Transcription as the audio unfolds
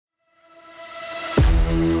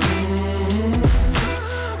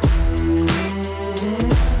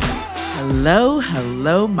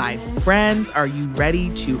Hello, my friends. Are you ready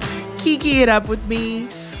to kiki it up with me?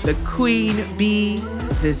 The queen bee,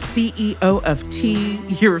 the CEO of tea,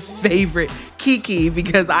 your favorite Kiki,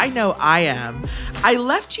 because I know I am. I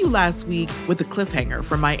left you last week with a cliffhanger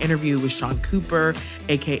from my interview with Shaun Cooper,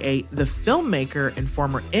 aka the filmmaker and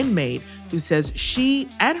former inmate, who says she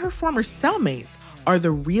and her former cellmates are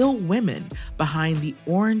the real women behind the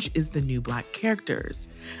Orange is the New Black characters.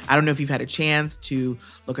 I don't know if you've had a chance to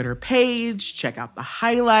look at her page, check out the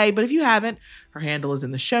highlight, but if you haven't, her handle is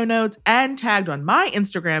in the show notes and tagged on my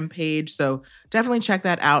Instagram page, so definitely check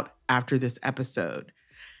that out after this episode.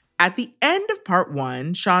 At the end of part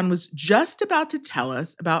one, Shaun was just about to tell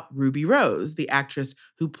us about Ruby Rose, the actress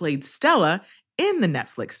who played Stella in the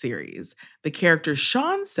Netflix series. The character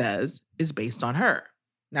Shaun says is based on her.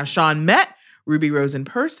 Now, Shaun met Ruby Rose in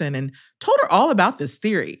person and told her all about this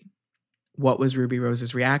theory. What was Ruby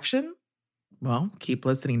Rose's reaction? Well, keep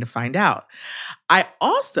listening to find out. I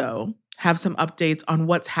also have some updates on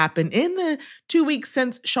what's happened in the 2 weeks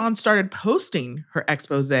since Shaun started posting her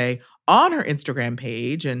expose on her Instagram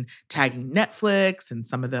page and tagging Netflix and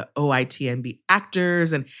some of the OITNB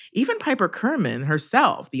actors and even Piper Kerman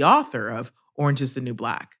herself, the author of Orange is the New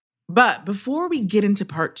Black. But before we get into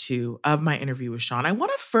part two of my interview with Shaun, I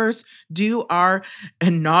want to first do our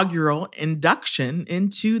inaugural induction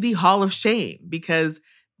into the Hall of Shame, because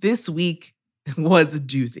this week was a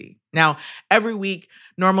doozy. Now, every week,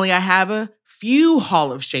 normally I have a few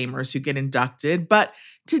Hall of Shamers who get inducted, but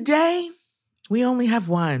today we only have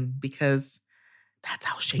one because that's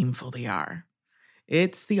how shameful they are.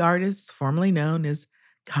 It's the artist formerly known as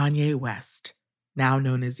Kanye West, now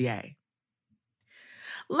known as Ye.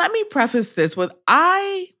 Let me preface this with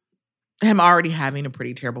I am already having a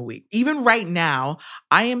pretty terrible week. Even right now,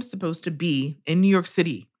 I am supposed to be in New York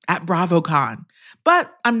City at BravoCon,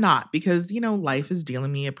 but I'm not because, life is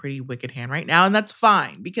dealing me a pretty wicked hand right now, and that's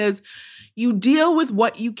fine because you deal with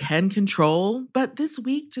what you can control, but this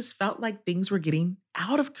week just felt like things were getting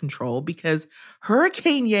out of control because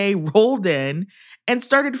Hurricane Ye rolled in and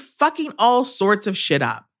started fucking all sorts of shit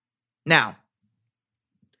up. Now,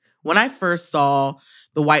 when I first saw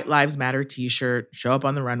the White Lives Matter t-shirt show up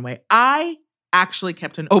on the runway, I actually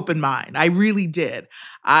kept an open mind. I really did.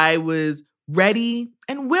 I was ready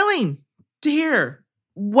and willing to hear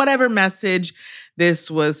whatever message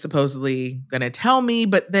this was supposedly going to tell me.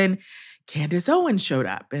 But then Candace Owens showed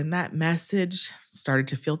up and that message started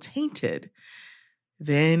to feel tainted.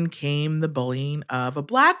 Then came the bullying of a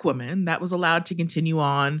Black woman that was allowed to continue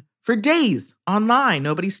on for days online,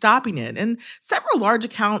 nobody stopping it, and several large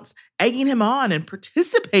accounts egging him on and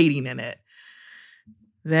participating in it.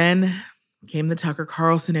 Then came the Tucker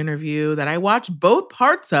Carlson interview that I watched both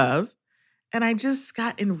parts of, and I just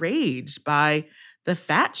got enraged by the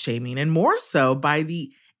fat shaming and more so by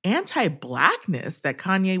the anti-Blackness that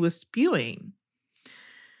Kanye was spewing.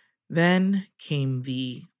 Then came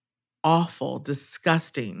the awful,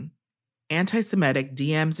 disgusting, anti-Semitic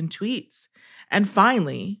DMs and tweets. And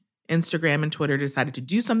finally, Instagram and Twitter decided to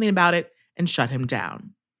do something about it and shut him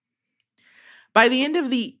down. By the end of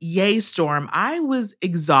the Ye storm, I was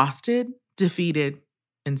exhausted, defeated,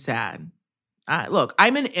 and sad. Look,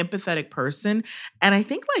 I'm an empathetic person, and I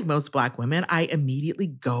think like most Black women, I immediately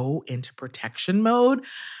go into protection mode.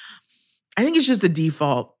 I think it's just a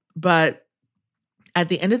default, but at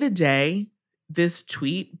the end of the day, this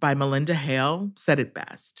tweet by Melinda Hale said it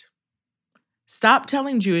best. Stop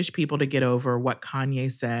telling Jewish people to get over what Kanye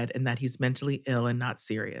said and that he's mentally ill and not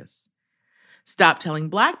serious. Stop telling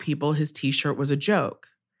Black people his t-shirt was a joke.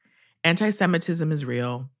 Anti-Semitism is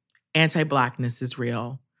real. Anti-Blackness is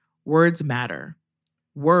real. Words matter.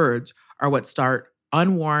 Words are what start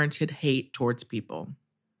unwarranted hate towards people.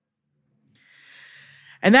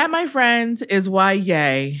 And that, my friends, is why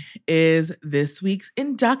Ye is this week's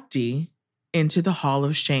inductee into the Hall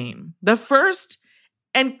of Shame. The first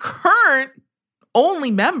and current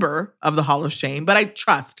only member of the Hall of Shame, but I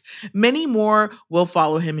trust many more will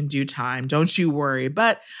follow him in due time. Don't you worry.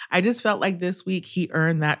 But I just felt like this week he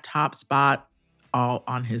earned that top spot all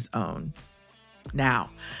on his own. Now,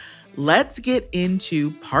 let's get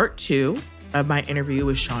into part two of my interview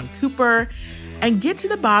with Shaun Cooper and get to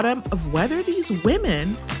the bottom of whether these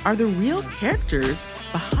women are the real characters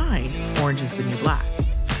behind Orange is the New Black.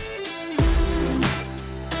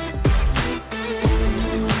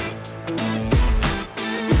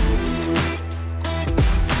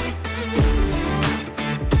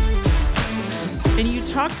 And you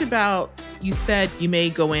talked about, you said you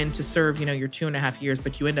may go in to serve, your 2.5 years,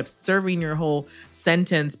 but you end up serving your whole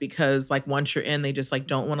sentence because once you're in, they just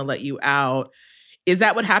don't want to let you out. Is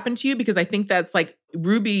that what happened to you? Because I think that's like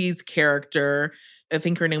Ruby's character. I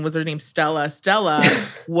think her name Stella. Stella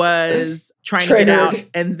was trying to get out,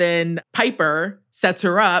 and then Piper sets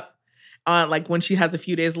her up like when she has a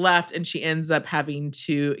few days left, and she ends up having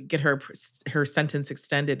to get her sentence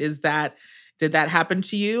extended. Did that happen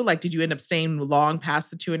to you? Like, did you end up staying long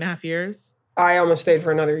past the 2.5 years? I almost stayed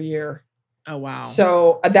for another year. Oh, wow.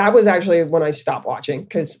 So that was actually when I stopped watching,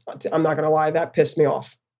 because I'm not going to lie, that pissed me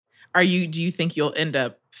off. Do you think you'll end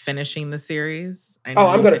up finishing the series?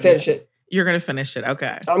 I'm going to finish it. You're going to finish it.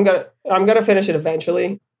 Okay. I'm going to finish it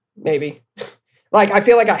eventually. Maybe. Like, I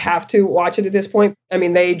feel like I have to watch it at this point. I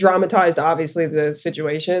mean, they dramatized, obviously, the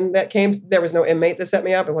situation that came. There was no inmate that set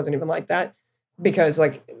me up. It wasn't even like that. Because,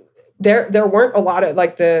 like, there weren't a lot of,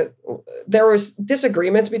 like, there was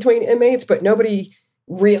disagreements between inmates, but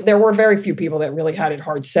there were very few people that really had it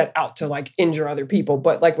hard set out to, like, injure other people.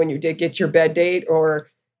 But, like, when you did get your bed date or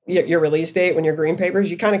your release date, when your green papers,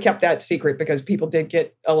 you kind of kept that secret because people did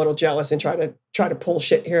get a little jealous and try to pull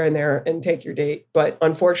shit here and there and take your date. But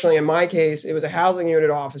unfortunately, in my case, it was a housing unit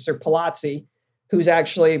officer, Palazzi, who's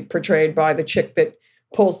actually portrayed by the chick that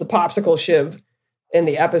pulls the popsicle shiv in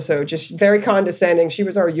the episode, just very condescending. She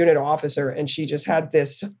was our unit officer, and she just had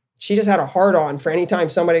a hard on for any time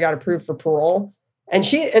somebody got approved for parole. And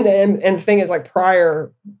the thing is, like,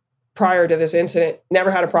 prior to this incident, never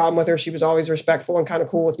had a problem with her. She was always respectful and kind of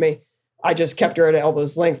cool with me. I just kept her at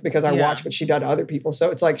elbow's length because I watched what she did to other people. So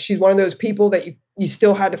it's like, she's one of those people that you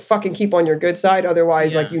still had to fucking keep on your good side.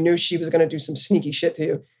 Otherwise, like, you knew she was going to do some sneaky shit to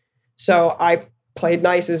you. So I played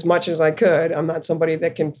nice as much as I could. I'm not somebody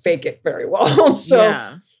that can fake it very well.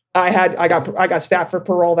 So I got staffed for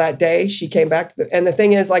parole that day. She came back. And the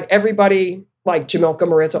thing is, like, everybody, like Jamilka,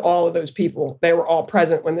 Maritza, all of those people, they were all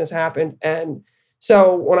present when this happened. And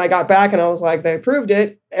so when I got back and I was like, they approved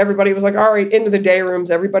it, everybody was like, all right, into the day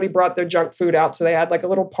rooms. Everybody brought their junk food out. So they had like a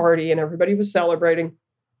little party and everybody was celebrating.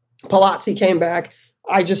 Palazzi came back.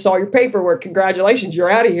 I just saw your paperwork. Congratulations,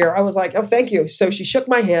 you're out of here. I was like, oh, thank you. So she shook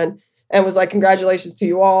my hand and was like, congratulations to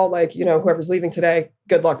you all. Like, you know, whoever's leaving today,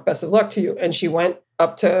 good luck, best of luck to you. And she went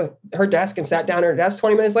up to her desk and sat down at her desk.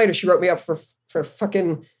 20 minutes later, she wrote me up for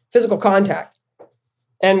fucking physical contact.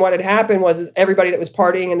 And what had happened was everybody that was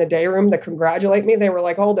partying in the day room that congratulate me, they were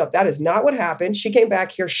like, hold up, that is not what happened. She came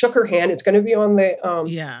back here, shook her hand. It's going to be on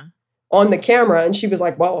the camera. And she was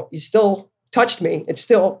like, well, you still touched me. It's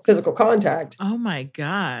still physical contact. Oh my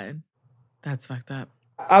God. That's fucked up.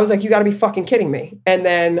 I was like, you got to be fucking kidding me. And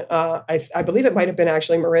then I believe it might have been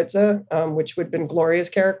actually Maritza, which would have been Gloria's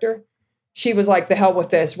character. She was like, the hell with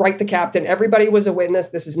this, write the captain. Everybody was a witness.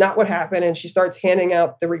 This is not what happened. And she starts handing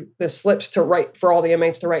out the slips to write for all the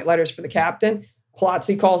inmates to write letters for the captain.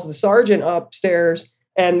 Palazzi calls the sergeant upstairs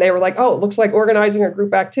and they were like, oh, it looks like organizing a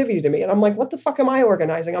group activity to me. And I'm like, what the fuck am I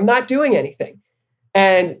organizing? I'm not doing anything.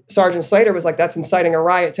 And Sergeant Slater was like, that's inciting a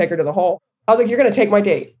riot. Take her to the hole. I was like, you're going to take my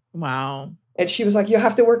date. Wow. And she was like, you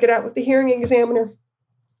have to work it out with the hearing examiner.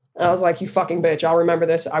 I was like, you fucking bitch. I'll remember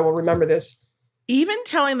this. I will remember this. Even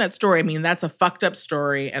telling that story, I mean, that's a fucked up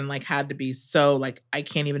story and like had to be so like, I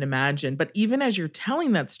can't even imagine. But even as you're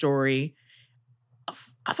telling that story,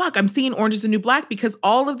 fuck, I'm seeing Orange is the New Black because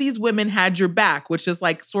all of these women had your back, which is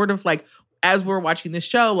like sort of like, as we're watching the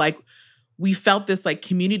show, like we felt this like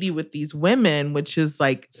community with these women, which is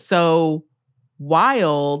like so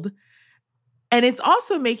wild. And it's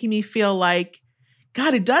also making me feel like,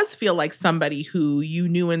 God, it does feel like somebody who you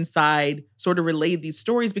knew inside sort of relayed these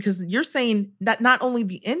stories because you're saying that not only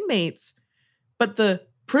the inmates, but the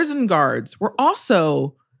prison guards were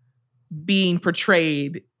also being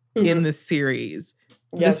portrayed in this series.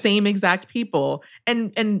 Yes. The same exact people.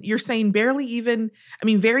 And you're saying barely even, I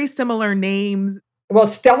mean, very similar names. Well,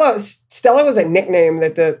 Stella was a nickname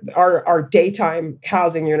that our daytime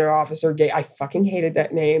housing unit officer gave. I fucking hated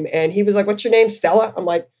that name. And he was like, what's your name, Stella? I'm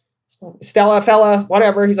like, Stella, fella,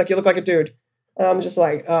 whatever. He's like, you look like a dude. And I'm just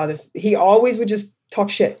like, he always would just talk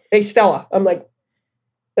shit. Hey, Stella. I'm like,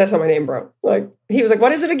 that's not my name, bro. Like, he was like,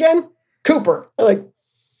 what is it again? Cooper. I'm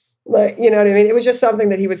like, you know what I mean? It was just something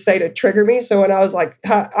that he would say to trigger me. So when I was like,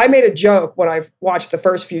 I made a joke when I watched the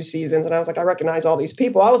first few seasons and I was like, I recognize all these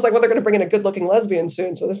people. I was like, well, they're going to bring in a good looking lesbian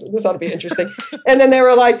soon. So this ought to be interesting. And then they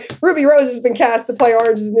were like, Ruby Rose has been cast to play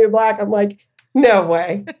Orange is the New Black. I'm like, no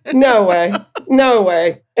way. No way. No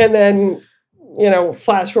way. And then, you know,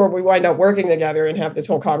 flash forward, we wind up working together and have this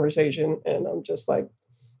whole conversation. And I'm just like,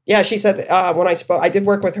 yeah, she said when I spoke, I did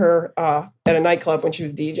work with her at a nightclub when she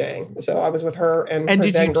was DJing. So I was with her and her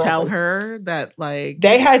did you tell her that like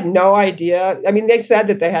they had no idea? I mean, they said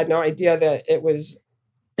that they had no idea that it was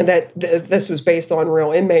this was based on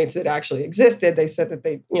real inmates that actually existed. They said that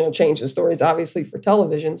they, you know, changed the stories obviously for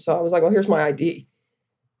television. So I was like, well, here's my ID.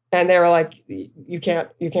 And they were like, you can't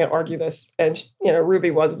argue this. And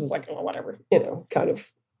Ruby was like, oh, whatever, kind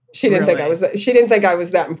of. She didn't think I was that. She didn't think I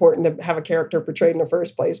was that important to have a character portrayed in the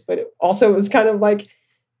first place. But it was kind of like,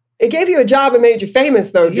 it gave you a job and made you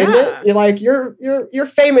famous, though, didn't it? You're like, you're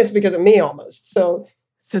famous because of me, almost. So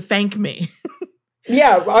thank me.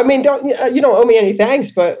 Yeah, I mean, you don't owe me any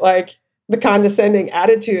thanks, but like the condescending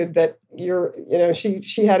attitude that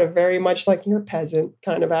she had a very much like you're a peasant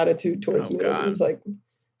kind of attitude towards me. God. It was like,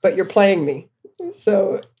 but you're playing me.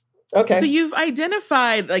 So, okay. So you've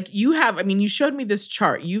identified, like you showed me this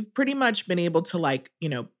chart. You've pretty much been able to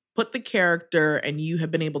put the character and you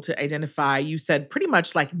have been able to identify, you said pretty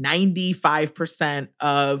much like 95%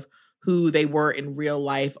 of who they were in real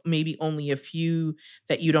life, maybe only a few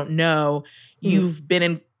that you don't know. You've been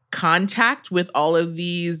in contact with all of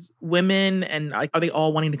these women, and are they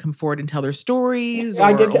all wanting to come forward and tell their stories?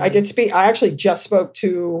 I did speak. I actually just spoke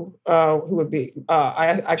to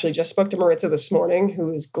I actually just spoke to Maritza this morning, who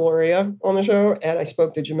is Gloria on the show, and I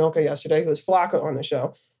spoke to Jamilka yesterday, who is Flocka on the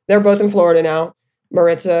show. They're both in Florida now.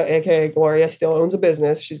 Maritza, aka Gloria, still owns a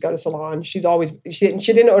business. She's got a salon. She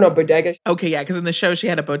didn't own a bodega. Okay, yeah, because in the show she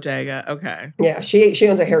had a bodega. Okay, yeah, she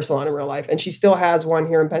owns a hair salon in real life, and she still has one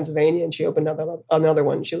here in Pennsylvania, and she opened another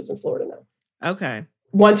one. She lives in Florida now. Okay.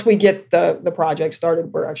 Once we get the project started,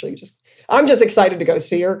 I'm just excited to go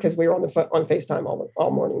see her because we were on FaceTime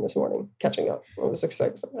all morning this morning, catching up. I was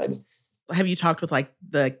excited. Have you talked with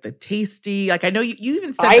the Tasty? Like I know you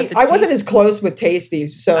even said I wasn't as close with Tasty,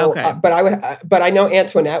 so okay. But I know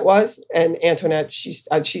Antoinette was, and Antoinette she's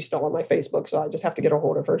still on my Facebook, so I just have to get a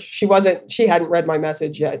hold of her. She hadn't read my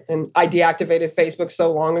message yet, and I deactivated Facebook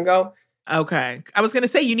so long ago. Okay, I was going to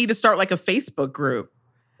say you need to start like a Facebook group.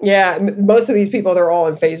 Yeah, most of these people, they're all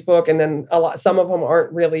on Facebook, and then some of them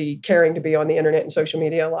aren't really caring to be on the internet and social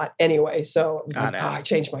media a lot anyway. So I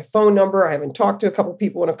changed my phone number. I haven't talked to a couple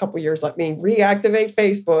people in a couple years. Let me reactivate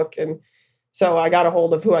Facebook. And so I got a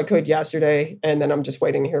hold of who I could yesterday, and then I'm just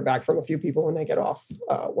waiting to hear back from a few people when they get off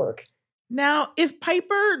work. Now, if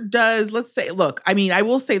Piper does, let's say, look, I mean, I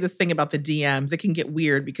will say this thing about the DMs. It can get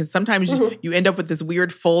weird because sometimes you end up with this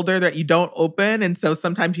weird folder that you don't open. And so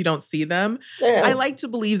sometimes you don't see them. Yeah. I like to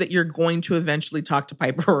believe that you're going to eventually talk to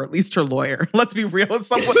Piper, or at least her lawyer. Let's be real.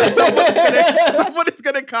 Someone is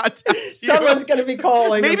going to contact you. Someone's going to be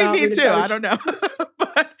calling. Maybe me too. I don't know.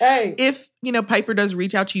 But if, Piper does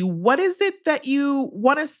reach out to you, what is it that you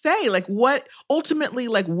want to say? Like what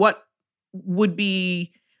would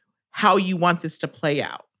be how you want this to play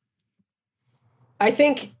out? I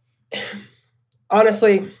think,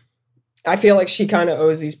 honestly, I feel like she kind of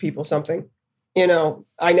owes these people something.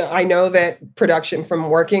 I know that production, from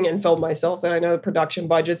working and filmed myself, that I know the production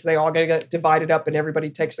budgets, they all get divided up and everybody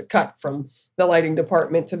takes a cut, from the lighting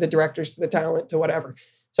department to the directors to the talent to whatever.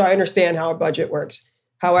 So I understand how a budget works.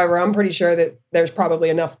 However, I'm pretty sure that there's probably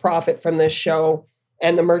enough profit from this show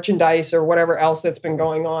and the merchandise or whatever else that's been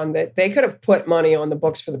going on that they could have put money on the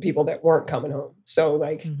books for the people that weren't coming home. So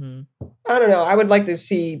I don't know. I would like to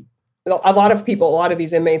see a lot of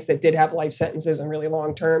these inmates that did have life sentences and really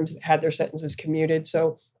long terms had their sentences commuted.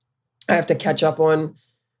 So I have to catch up on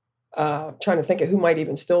trying to think of who might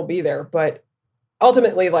even still be there. But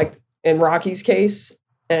ultimately, like in Rocky's case,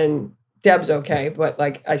 and Deb's okay, but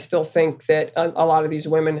like I still think that a lot of these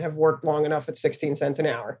women have worked long enough at 16 cents an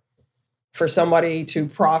hour. For somebody to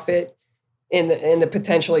profit in the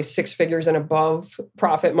potentially six figures and above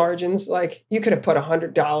profit margins, like you could have put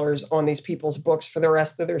 $100 on these people's books for the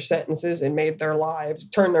rest of their sentences and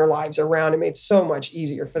turned their lives around, and made so much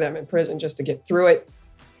easier for them in prison just to get through it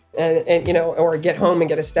and or get home and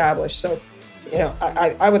get established. So,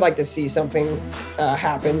 I would like to see something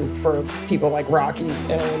happen for people like Rocky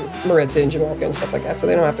and Maritza and Jamilka and stuff like that, so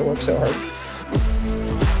they don't have to work so hard.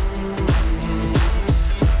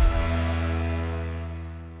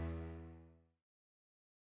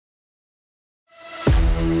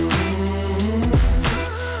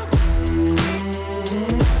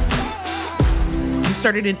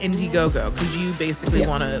 Started an Indiegogo because you basically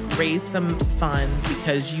want to raise some funds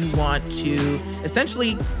because you want to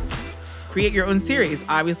essentially create your own series.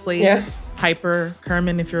 Obviously, Piper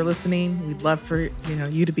Kerman, if you're listening, we'd love for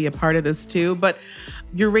you to be a part of this too. But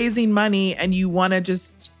you're raising money and you want to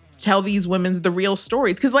just tell these women the real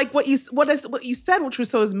stories, because like what you said, which was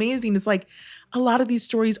so amazing, is like a lot of these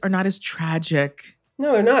stories are not as tragic.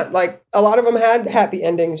 No, they're not. Like a lot of them had happy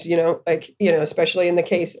endings, especially in the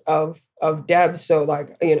case of Deb. So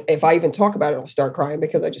like, if I even talk about it, I'll start crying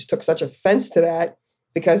because I just took such offense to that,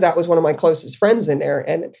 because that was one of my closest friends in there.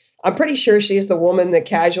 And I'm pretty sure she's the woman that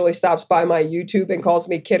casually stops by my YouTube and calls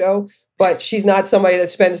me kiddo, but she's not somebody that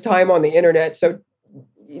spends time on the internet. So,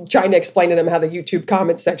 trying to explain to them how the YouTube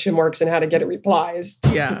comment section works and how to get a reply is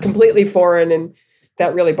Yeah. completely foreign. And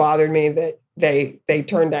that really bothered me that they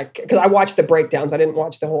turned that, because I watched the breakdowns. I didn't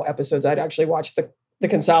watch the whole episodes. I'd actually watched the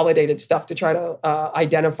consolidated stuff to try to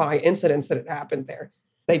identify incidents that had happened there.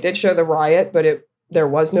 They did show the riot, but there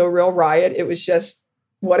was no real riot. It was just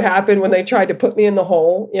what happened when they tried to put me in the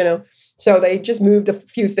hole, you know. So they just moved a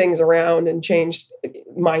few things around and changed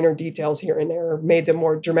minor details here and there, made them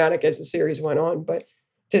more dramatic as the series went on. But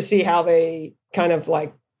to see how they kind of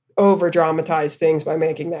like over dramatized things by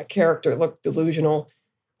making that character look delusional,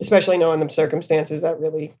 especially knowing the circumstances, that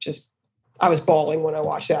really just, I was bawling when I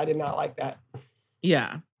watched it. I did not like that.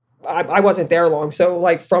 Yeah. I wasn't there long. So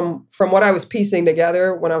like from what I was piecing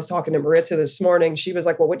together when I was talking to Maritza this morning, she was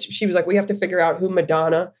like, we have to figure out who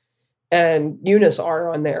Madonna and Eunice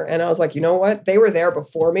are on there. And I was like, you know what? They were there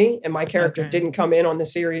before me, and my character didn't come in on the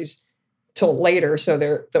series till later. So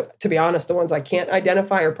to be honest, the ones I can't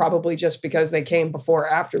identify are probably just because they came before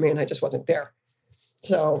or after me and I just wasn't there.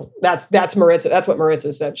 So that's Maritza. That's what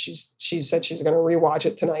Maritza said. She said she's going to rewatch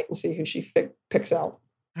it tonight and see who she picks out.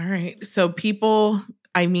 All right. So people,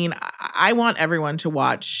 I mean, I want everyone to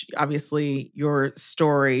watch, obviously, your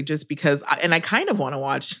story just because, and I kind of want to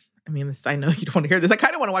watch, I mean, I know you don't want to hear this. I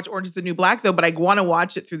kind of want to watch Orange is the New Black, though, but I want to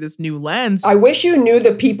watch it through this new lens. I wish you knew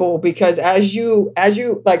the people, because as you,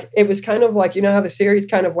 like, it was kind of like, you know how the series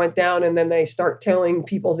kind of went down and then they start telling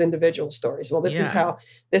people's individual stories. Well, this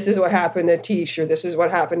is what happened to Tish, or this is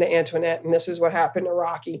what happened to Antoinette, and this is what happened to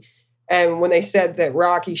Rocky. And when they said that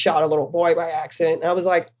Rocky shot a little boy by accident, I was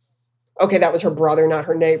like, okay, that was her brother, not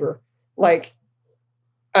her neighbor. Like,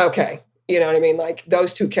 okay. You know what I mean? Like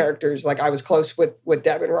those two characters, like I was close with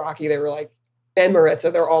Deb and Rocky. They were like, and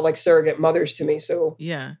Maritza, they're all like surrogate mothers to me. So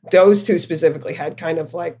yeah, those two specifically had kind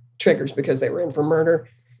of like triggers because they were in for murder.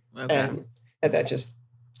 Okay. And that just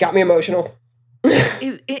got me emotional.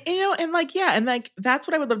 You know, and like, yeah, and like, that's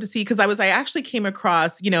what I would love to see. Cause I actually came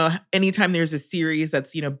across, you know, anytime there's a series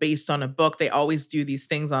that's, you know, based on a book, they always do these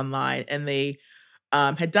things online, and they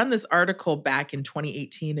had done this article back in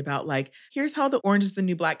 2018 about like, here's how the Orange is the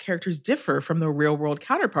New Black characters differ from the real world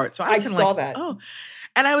counterparts. So I saw like, that. Oh,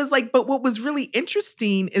 and I was like, but what was really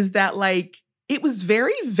interesting is that like, it was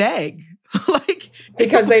very vague. Like,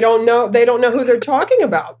 because they don't know who they're talking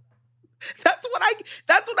about. That's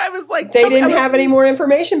what I was like. They didn't have any more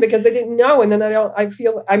information because they didn't know. And then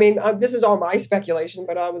this is all my speculation,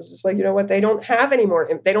 but I was just like, you know what? They don't have any more.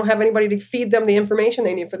 They don't have anybody to feed them the information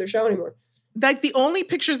they need for their show anymore. Like the only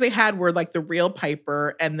pictures they had were like the real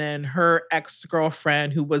Piper and then her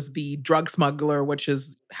ex-girlfriend who was the drug smuggler, which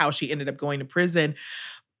is how she ended up going to prison.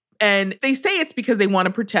 And they say it's because they want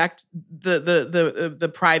to protect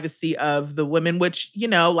the privacy of the women, which, you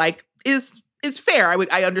know, like is fair.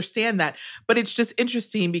 I understand that. But it's just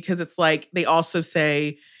interesting because it's like they also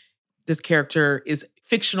say this character is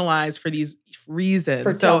fictionalized for these reasons.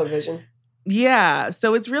 For television. Yeah.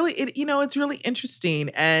 So it's really interesting.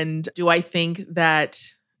 And do I think that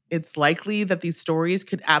it's likely that these stories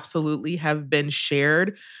could absolutely have been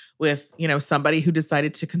shared with, you know, somebody who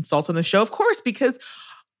decided to consult on the show? Of course, because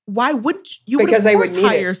why wouldn't you? Because they would need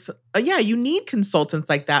hire. Yeah, you need consultants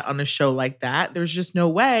like that on a show like that. There's just no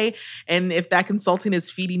way. And if that consultant is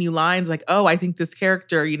feeding you lines like, "Oh, I think this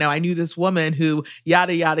character, you know, I knew this woman who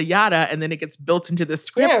yada yada yada," and then it gets built into the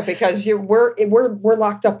script. Yeah, because we're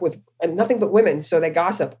locked up with nothing but women, so they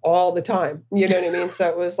gossip all the time. You know what I mean? So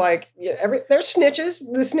it was like, there's snitches.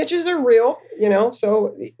 The snitches are real, you know.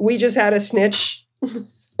 So we just had a snitch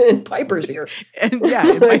in Piper's ear, and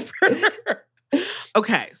yeah, in Piper.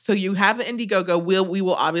 Okay, so you have the Indiegogo. We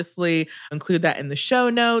will obviously include that in the show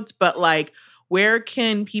notes, but like, where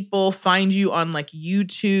can people find you on like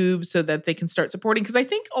YouTube so that they can start supporting? Because I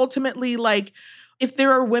think ultimately, like, if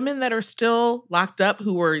there are women that are still locked up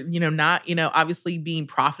who are, you know, not, you know, obviously being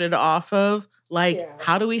profited off of, like,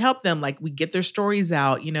 how do we help them? Like, we get their stories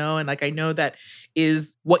out, you know, and like, I know that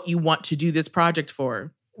is what you want to do this project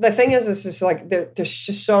for. The thing is, it's just like there's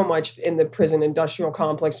just so much in the prison industrial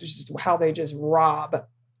complex, which is how they just rob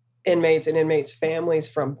inmates and inmates' families,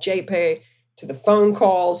 from JPay to the phone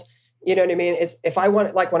calls. You know what I mean? It's if I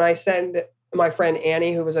want, like when I send my friend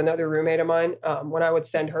Annie, who was another roommate of mine, when I would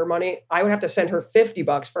send her money, I would have to send her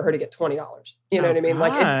 $50 for her to get $20. You know what I mean?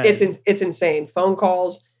 God. Like it's insane. Phone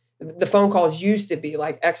calls. The phone calls used to be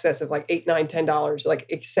like excess of like $8, $9, $10, like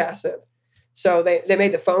excessive. So they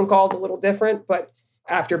made the phone calls a little different, but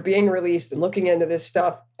after being released and looking into this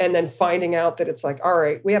stuff and then finding out that it's like, all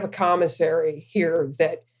right, we have a commissary here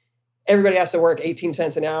that everybody has to work 18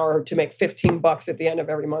 cents an hour to make $15 at the end of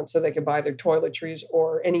every month so they can buy their toiletries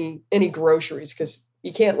or any groceries, because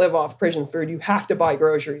you can't live off prison food. You have to buy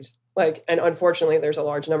groceries. Like, and unfortunately, there's a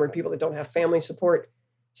large number of people that don't have family support,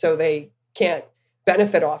 so they can't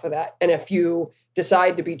benefit off of that. And if you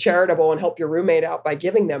decide to be charitable and help your roommate out by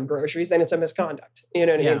giving them groceries, then it's a misconduct. You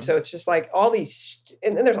know what I mean? So it's just like all these,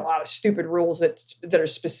 and then there's a lot of stupid rules that are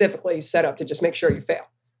specifically set up to just make sure you fail.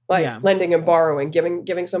 Like lending and borrowing,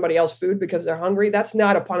 giving somebody else food because they're hungry. That's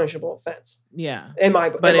not a punishable offense. Yeah. In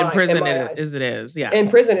prison it is. Yeah. In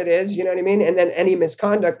prison it is, you know what I mean? And then any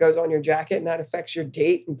misconduct goes on your jacket and that affects your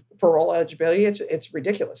date and parole eligibility. It's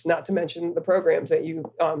ridiculous. Not to mention the programs that you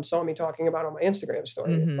saw me talking about on my Instagram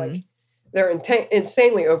story. It's like they're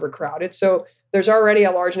insanely overcrowded. So there's already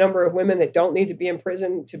a large number of women that don't need to be in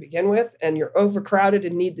prison to begin with, and you're overcrowded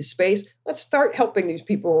and need the space. Let's start helping these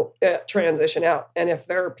people transition out. And if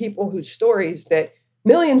there are people whose stories that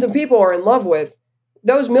millions of people are in love with,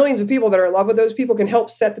 those millions of people that are in love with those people can help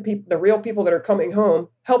set the real people that are coming home,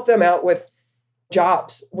 help them out with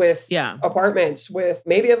jobs, with apartments, with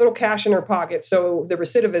maybe a little cash in their pocket. So the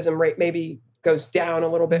recidivism rate maybe goes down a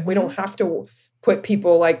little bit. We don't have to put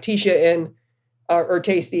people like Tisha in or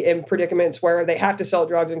Tasty in predicaments where they have to sell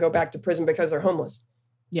drugs and go back to prison because they're homeless.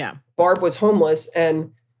 Yeah. Barb was homeless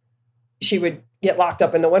and she would get locked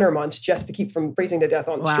up in the winter months just to keep from freezing to death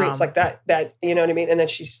on the streets like that, you know what I mean? And then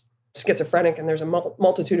she's schizophrenic and there's a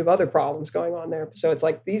multitude of other problems going on there. So it's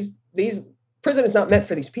like these prison is not meant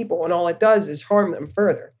for these people, and all it does is harm them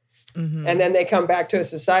further. And then they come back to a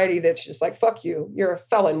society that's just like, fuck you, you're a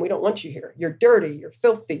felon, we don't want you here. You're dirty, you're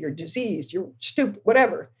filthy, you're diseased, you're stupid,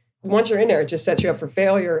 whatever. Once you're in there, it just sets you up for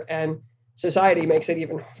failure, and society makes it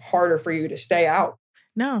even harder for you to stay out.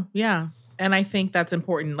 No, yeah. And I think that's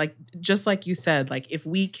important. Like, just like you said, like if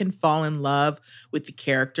we can fall in love with the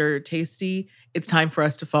character Tasty, it's time for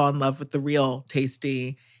us to fall in love with the real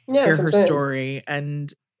Tasty, hear her story.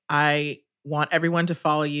 And I want everyone to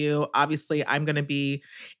follow you. Obviously, I'm going to be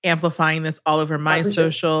amplifying this all over my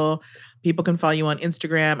social. People can follow you on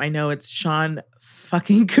Instagram. I know it's Shawn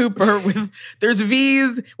fucking Cooper with there's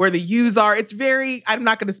V's where the U's are. It's very, I'm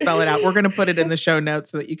not going to spell it out. We're going to put it in the show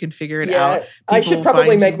notes so that you can figure it out. People I should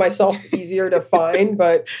probably make myself easier to find,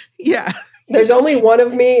 but there's only one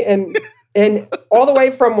of me, and all the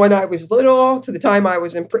way from when I was little to the time I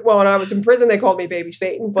was in when I was in prison, they called me Baby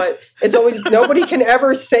Satan, but it's always, nobody can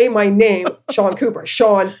ever say my name, Shawn Cooper,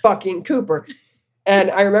 Shawn fucking Cooper.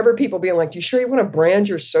 And I remember people being like, you sure you want to brand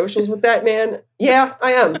your socials with that, man? Yeah,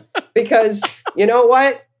 I am. Because you know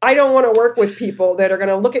what? I don't want to work with people that are going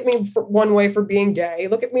to look at me for one way for being gay,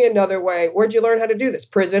 look at me another way. Where'd you learn how to do this?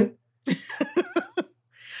 Prison.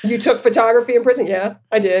 You took photography in prison? Yeah,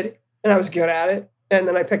 I did. And I was good at it. And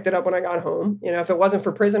then I picked it up when I got home. You know, if it wasn't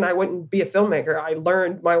for prison, I wouldn't be a filmmaker. I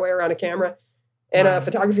learned my way around a camera in a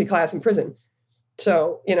photography class in prison.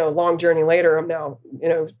 So, you know, long journey later, I'm now, you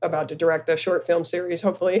know, about to direct a short film series,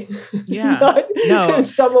 hopefully. Yeah.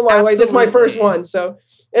 Stumble my way. This is my first one. So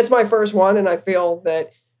it's my first one. And I feel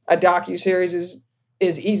that a docuseries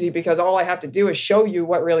is easy because all I have to do is show you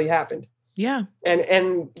what really happened. Yeah.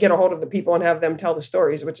 And get a hold of the people and have them tell the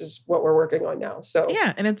stories, which is what we're working on now. So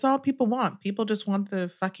yeah, and it's all people want. People just want the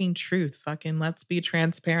fucking truth. Fucking let's be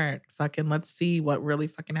transparent. Fucking let's see what really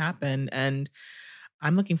fucking happened. And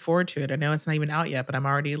I'm looking forward to it. I know it's not even out yet, but I'm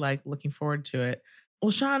already like looking forward to it. Well,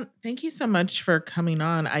 Shawn, thank you so much for coming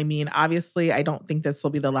on. I mean, obviously, I don't think this will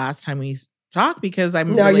be the last time we talk because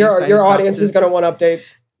I'm really your audience is going to want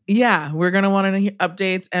updates. Yeah, we're going to want to hear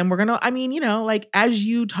updates, and we're going to, I mean, you know, like as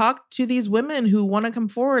you talk to these women who want to come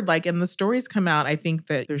forward, like, and the stories come out, I think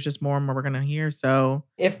that there's just more and more we're going to hear. So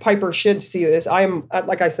if Piper should see this,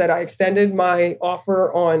 like I said, I extended my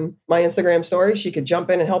offer on my Instagram story. She could jump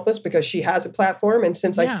in and help us because she has a platform. And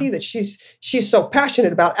since I see that she's so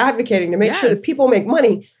passionate about advocating to make sure that people make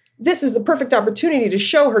money, this is the perfect opportunity to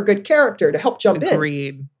show her good character to help jump in.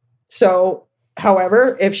 Agreed. So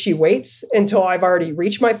however, if she waits until I've already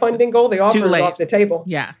reached my funding goal, the offer is off the table.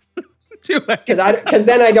 Yeah. Too late. Because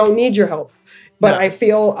then I don't need your help. But I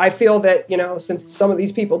feel that, you know, since some of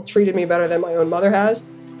these people treated me better than my own mother has,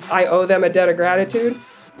 I owe them a debt of gratitude.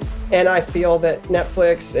 And I feel that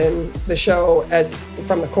Netflix and the show, as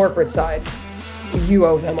from the corporate side, you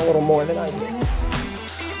owe them a little more than I do.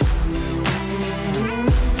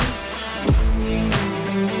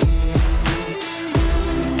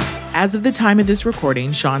 As of the time of this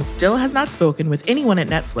recording, Shawn still has not spoken with anyone at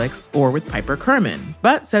Netflix or with Piper Kerman,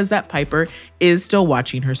 but says that Piper is still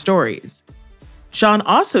watching her stories. Shawn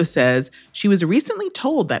also says she was recently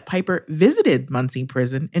told that Piper visited Muncie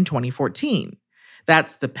Prison in 2014.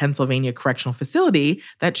 That's the Pennsylvania Correctional Facility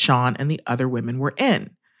that Shawn and the other women were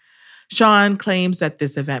in. Shawn claims that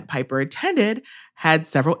this event Piper attended had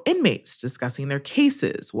several inmates discussing their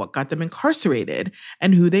cases, what got them incarcerated,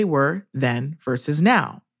 and who they were then versus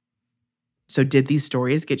now. So did these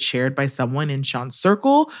stories get shared by someone in Sean's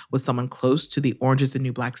circle with someone close to the Orange is the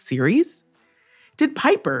New Black series? Did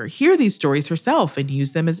Piper hear these stories herself and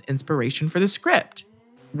use them as inspiration for the script?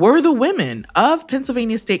 Were the women of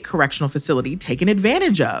Pennsylvania State Correctional Facility taken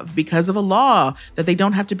advantage of because of a law that they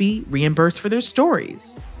don't have to be reimbursed for their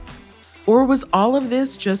stories? Or was all of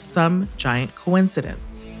this just some giant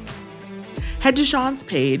coincidence? Head to Sean's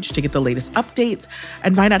page to get the latest updates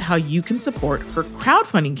and find out how you can support her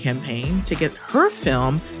crowdfunding campaign to get her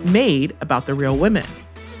film made about the real women.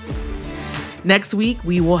 Next week,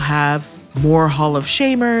 we will have more Hall of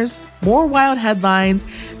Shamers, more wild headlines,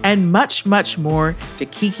 and much, much more to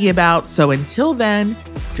kiki about. So until then,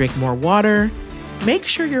 drink more water, make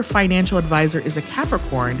sure your financial advisor is a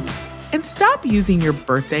Capricorn, and stop using your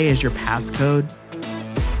birthday as your passcode.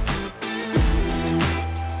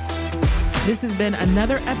 This has been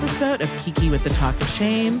another episode of Kiki with the Talk of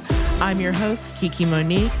Shame. I'm your host, Kiki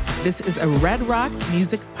Monique. This is a Red Rock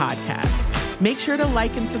Music podcast. Make sure to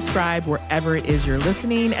like and subscribe wherever it is you're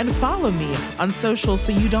listening, and follow me on social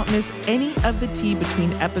so you don't miss any of the tea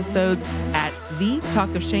between episodes at The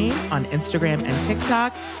Talk of Shame on Instagram and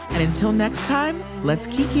TikTok. And until next time, let's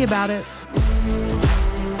Kiki about it.